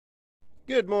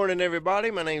Good morning,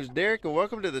 everybody. My name is Derek, and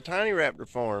welcome to the Tiny Raptor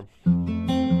Farm.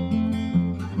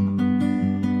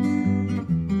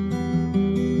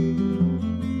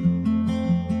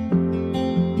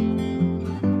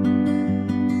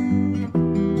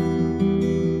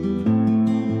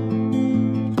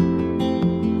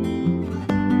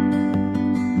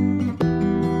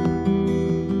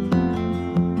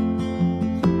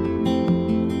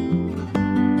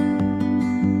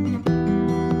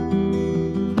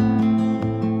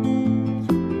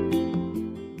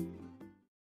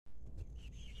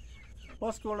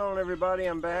 What's going on, everybody?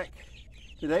 I'm back.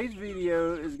 Today's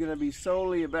video is going to be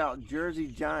solely about Jersey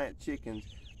Giant chickens.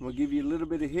 I'm going to give you a little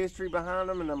bit of history behind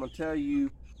them, and I'm going to tell you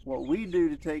what we do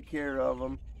to take care of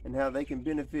them and how they can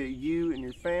benefit you and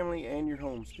your family and your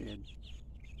homestead.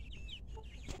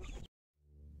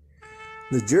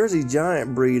 The Jersey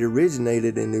Giant breed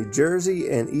originated in New Jersey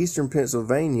and eastern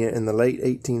Pennsylvania in the late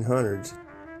 1800s.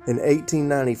 In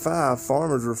 1895,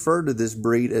 farmers referred to this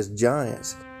breed as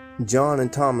Giants. John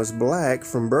and Thomas Black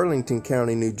from Burlington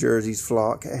County, New Jersey's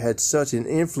flock had such an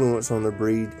influence on the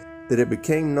breed that it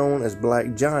became known as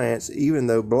Black Giants, even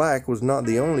though black was not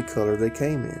the only color they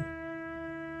came in.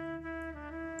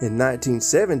 In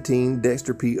 1917,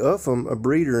 Dexter P. Upham, a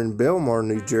breeder in Belmar,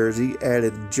 New Jersey,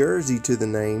 added Jersey to the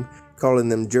name, calling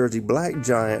them Jersey Black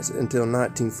Giants until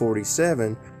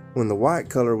 1947, when the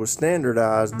white color was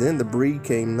standardized. Then the breed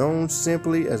became known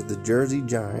simply as the Jersey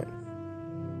Giant.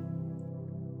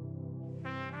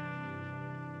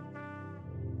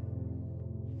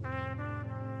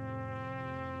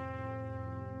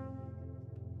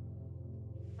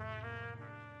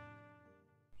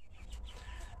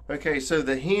 Okay, so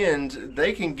the hens,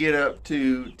 they can get up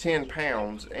to 10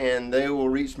 pounds and they will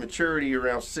reach maturity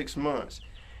around 6 months.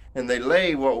 And they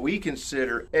lay what we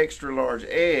consider extra large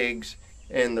eggs,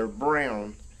 and they're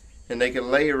brown. And they can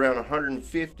lay around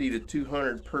 150 to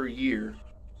 200 per year.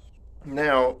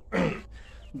 Now,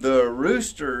 the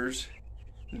roosters,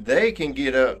 they can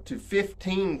get up to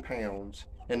 15 pounds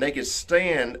and they can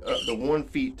stand up to 1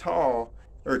 feet tall,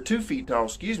 or 2 feet tall,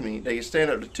 excuse me. They can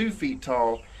stand up to 2 feet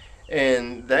tall.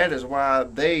 And that is why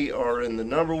they are in the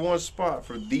 #1 spot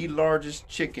for the largest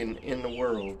chicken in the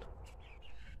world.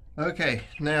 Okay,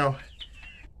 now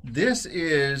this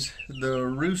is the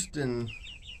roosting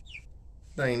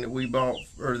thing that we bought,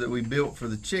 or that we built for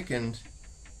the chickens,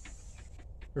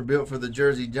 or built for the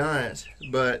Jersey Giants.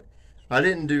 But I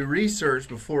didn't do research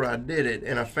before I did it,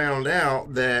 and I found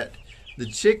out that the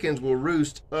chickens will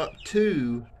roost up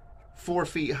to 4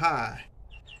 feet high.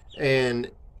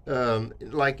 And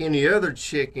like any other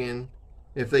chicken,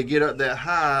 if they get up that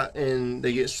high and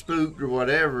they get spooked or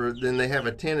whatever, then they have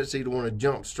a tendency to want to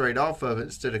jump straight off of it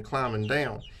instead of climbing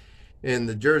down. And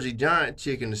the Jersey Giant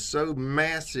chicken is so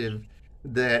massive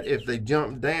that if they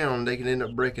jump down, they can end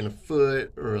up breaking a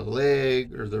foot or a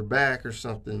leg or their back or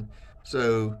something.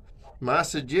 So my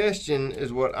suggestion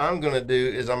is, what I'm going to do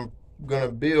is I'm going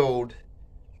to build,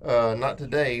 not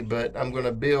today, but I'm going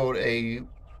to build a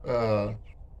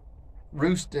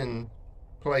roosting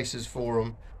places for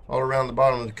them all around the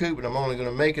bottom of the coop, and I'm only going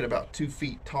to make it about 2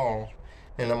 feet tall,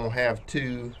 and I'm going to have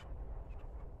two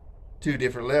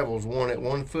different levels, one at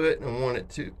 1 foot and one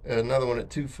at another one at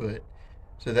 2 foot.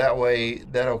 So that way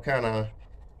that'll kind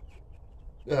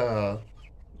of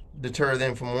deter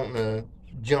them from wanting to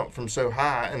jump from so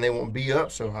high, and they won't be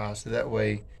up so high, so that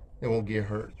way they won't get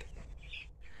hurt.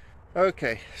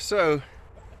 Okay, so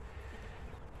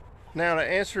now to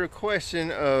answer a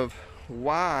question of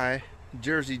why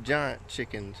Jersey Giant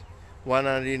chickens, why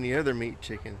not any other meat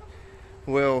chicken?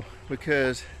 Well,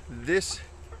 because let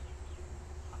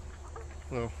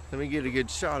me get a good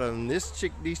shot of them.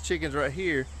 These chickens right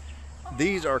here,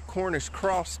 these are Cornish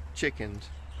cross chickens.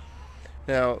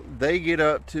 Now they get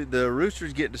up to, the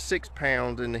roosters get to 6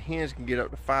 pounds and the hens can get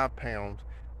up to 5 pounds.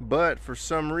 But for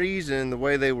some reason, the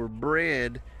way they were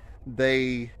bred,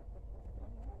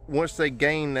 once they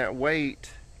gain that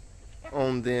weight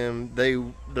on them,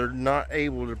 they're not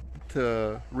able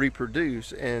to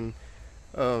reproduce. And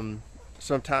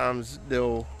sometimes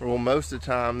most of the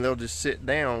time they'll just sit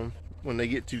down when they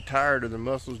get too tired, or the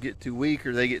muscles get too weak,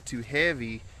 or they get too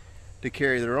heavy to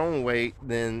carry their own weight.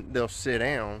 Then they'll sit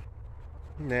down.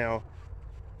 Now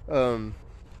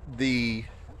the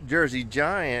Jersey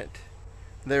Giant,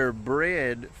 they're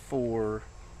bred for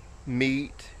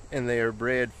meat and they are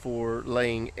bred for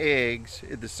laying eggs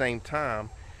at the same time.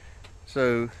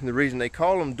 So the reason they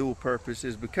call them dual purpose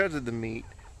is because of the meat,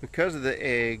 because of the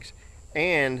eggs,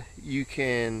 and you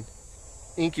can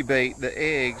incubate the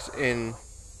eggs and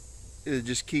it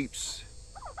just keeps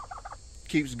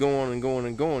going and going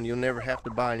and going. You'll never have to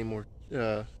buy any more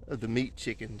of the meat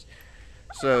chickens.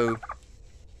 So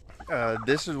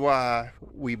This is why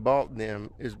we bought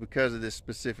them, is because of this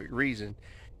specific reason.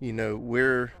 You know,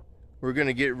 we're going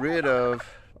to get rid of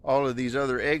all of these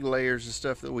other egg layers and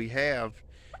stuff that we have,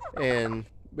 and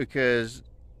because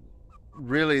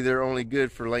really they're only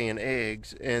good for laying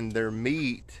eggs, and their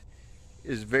meat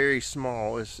is very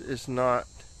small. It's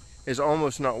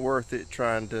almost not worth it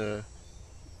trying to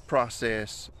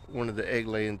process one of the egg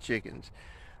laying chickens.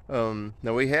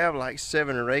 Now we have like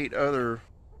 7 or 8 other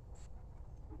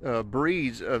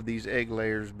breeds of these egg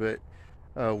layers, but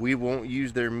we won't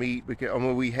use their meat because, I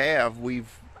mean,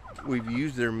 we've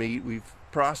used their meat, we've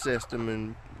processed them,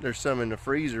 and there's some in the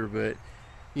freezer, but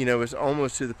you know, it's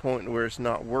almost to the point where it's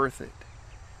not worth it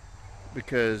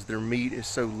because their meat is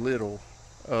so little.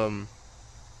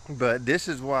 But this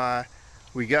is why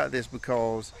we got this,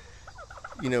 because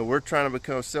you know, we're trying to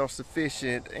become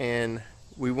self-sufficient, and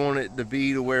we want it to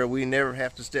be to where we never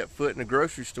have to step foot in a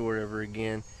grocery store ever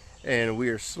again, and we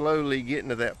are slowly getting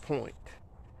to that point.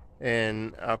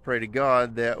 And I pray to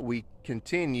God that we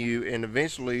continue, and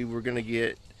eventually we're going to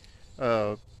get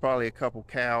probably a couple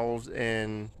cows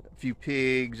and a few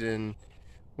pigs, and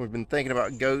we've been thinking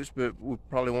about goats, but we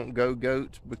probably won't go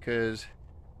goats because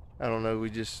I don't know, we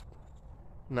just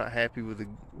not happy with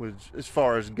as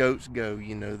far as goats go.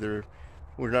 You know,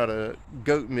 we're not a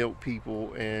goat milk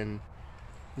people, and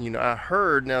you know, I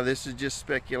heard, now this is just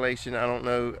speculation, I don't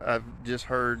know, I've just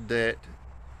heard that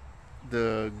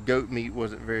the goat meat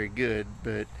wasn't very good,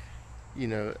 but you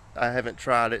know, I haven't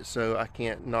tried it, so I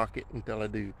can't knock it until I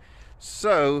do.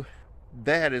 So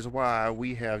that is why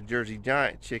we have Jersey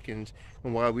Giant chickens,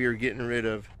 and why we are getting rid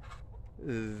of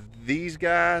these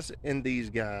guys and these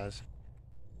guys,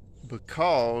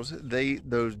 because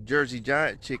those Jersey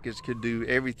Giant chickens could do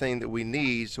everything that we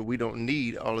need, so we don't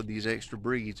need all of these extra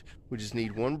breeds. We just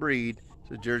need one breed,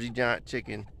 so Jersey Giant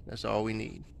chicken, that's all we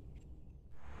need.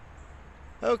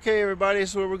 Okay everybody,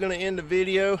 that's where we're going to end the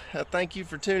video. I thank you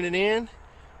for tuning in,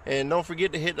 and don't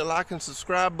forget to hit the like and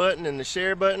subscribe button and the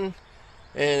share button,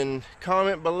 and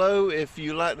comment below if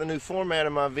you like the new format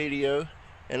of my video,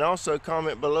 and also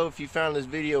comment below if you found this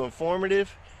video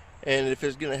informative and if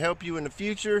it's going to help you in the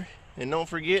future. And don't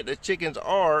forget that chickens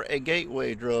are a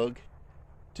gateway drug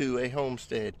to a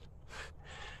homestead.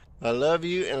 I love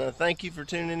you, and I thank you for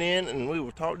tuning in, and we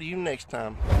will talk to you next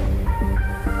time.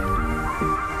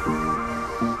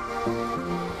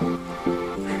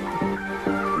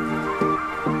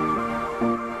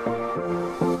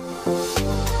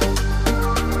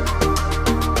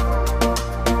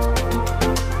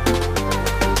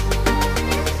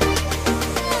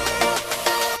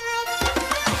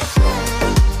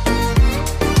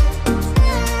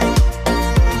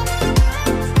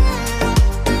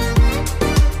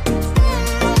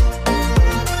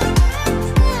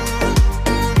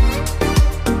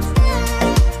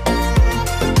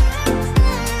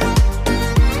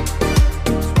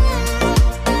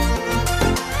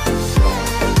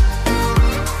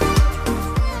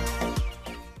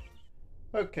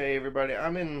 Okay everybody,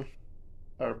 I'm in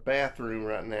our bathroom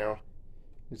right now.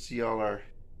 You can see all our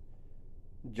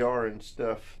jar and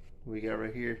stuff we got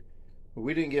right here. But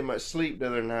we didn't get much sleep the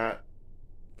other night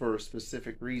for a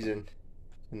specific reason,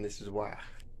 and this is why.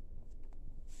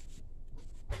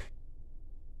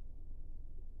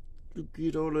 Look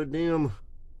at all of them.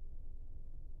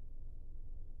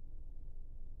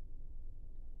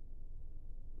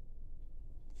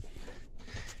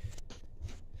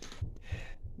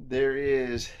 There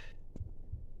is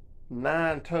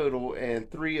 9 total,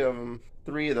 and 3 of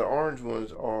the orange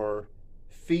ones are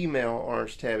female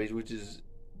orange tabbies, which is,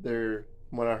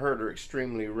 what I heard, are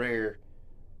extremely rare,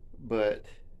 but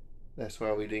that's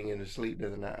why we didn't get to sleep the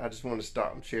other night. I just want to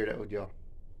stop and share that with y'all.